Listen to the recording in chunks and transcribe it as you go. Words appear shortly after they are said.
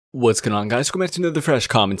What's going on, guys? Welcome back to another fresh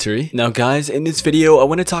commentary. Now guys, in this video I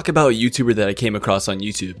want to talk about a YouTuber that I came across on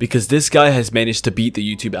YouTube, because this guy has managed to beat the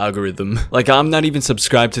YouTube algorithm. Like, I'm not even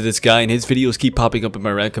subscribed to this guy and his videos keep popping up in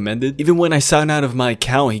my recommended. Even when I sign out of my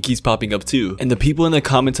account, he keeps popping up too. And the people in the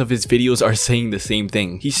comments of his videos are saying the same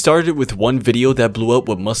thing. He started with one video that blew up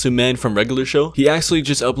with Muscle Man from Regular Show. He actually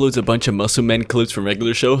just uploads a bunch of Muscle Man clips from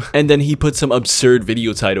Regular Show, and then he puts some absurd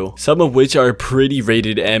video title, some of which are pretty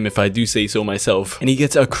rated M if I do say so myself, and he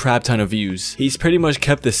gets a crap ton of views. He's pretty much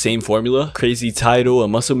kept the same formula: crazy title, a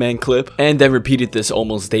Muscle Man clip, and then repeated this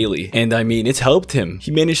almost daily. And I mean, it's helped him. He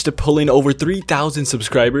managed to pull in over 3,000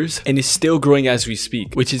 subscribers and is still growing as we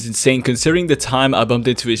speak, which is insane considering the time I bumped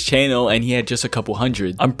into his channel and he had just a couple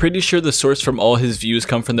hundred. I'm pretty sure the source from all his views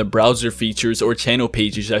come from the browser features, or channel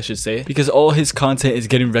pages I should say, because all his content is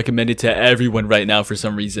getting recommended to everyone right now for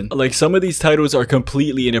some reason. Like, some of these titles are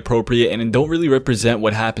completely inappropriate and don't really represent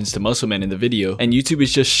what happens to Muscle Man in the video, and YouTube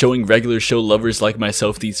is just showing Regular Show lovers like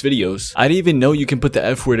myself these videos. I didn't even know you can put the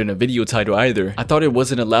F word in a video title either. I thought it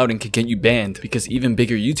wasn't allowed and could get you banned because even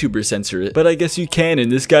bigger YouTubers censor it, but I guess you can, and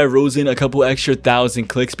this guy rose in a couple extra thousand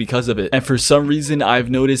clicks because of it. And for some reason I've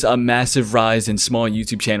noticed a massive rise in small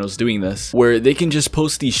YouTube channels doing this, where they can just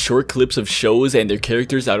post these short clips of shows and their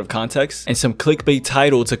characters out of context and some clickbait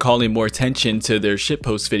title to call in more attention to their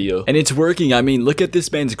shitpost video, and it's working. I mean, look at this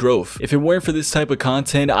man's growth. If it weren't for this type of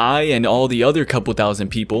content, I and all the other couple thousand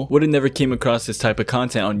people would have never came across this type of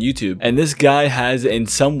content on YouTube. And this guy has in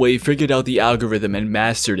some way figured out the algorithm and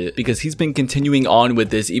mastered it, because he's been continuing on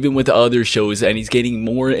with this even with other shows, and he's getting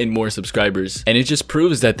more and more subscribers, and it just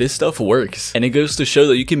proves that this stuff works. And it goes to show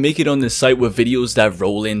that you can make it on this site with videos that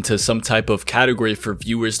roll into some type of category for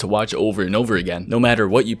viewers to watch over and over again, no matter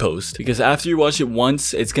what you post, because after you watch it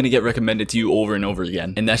once, it's gonna get recommended to you over and over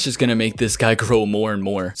again, and that's just gonna make this guy grow more and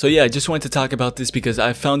more. So yeah, I just wanted to talk about this because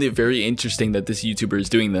I found it very interesting that this YouTuber is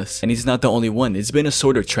doing this, and he's not the only one. It's been a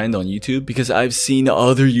sort of trend on YouTube, because I've seen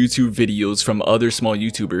other YouTube videos from other small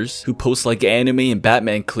YouTubers who post like anime and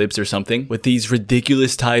Batman clips or something with these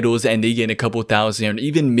ridiculous titles, and they get a couple thousand or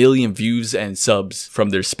even million views and subs from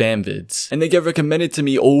their spam vids, and they get recommended to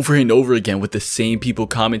me over and over again with the same people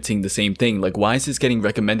commenting the same thing. Like, why is this getting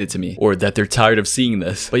recommended to me? Or that they're tired of seeing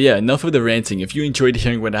this. But yeah, enough of the ranting. If you enjoyed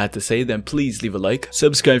hearing what I had to say, then please leave a like,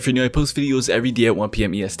 subscribe if you're new. I post videos every day at 1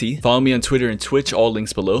 PM EST. Follow me on Twitter and Twitch, all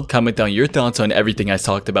links below. Comment down your thoughts on everything I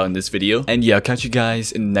talked about in this video, and yeah, I'll catch you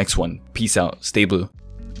guys in the next one. Peace out, stay blue.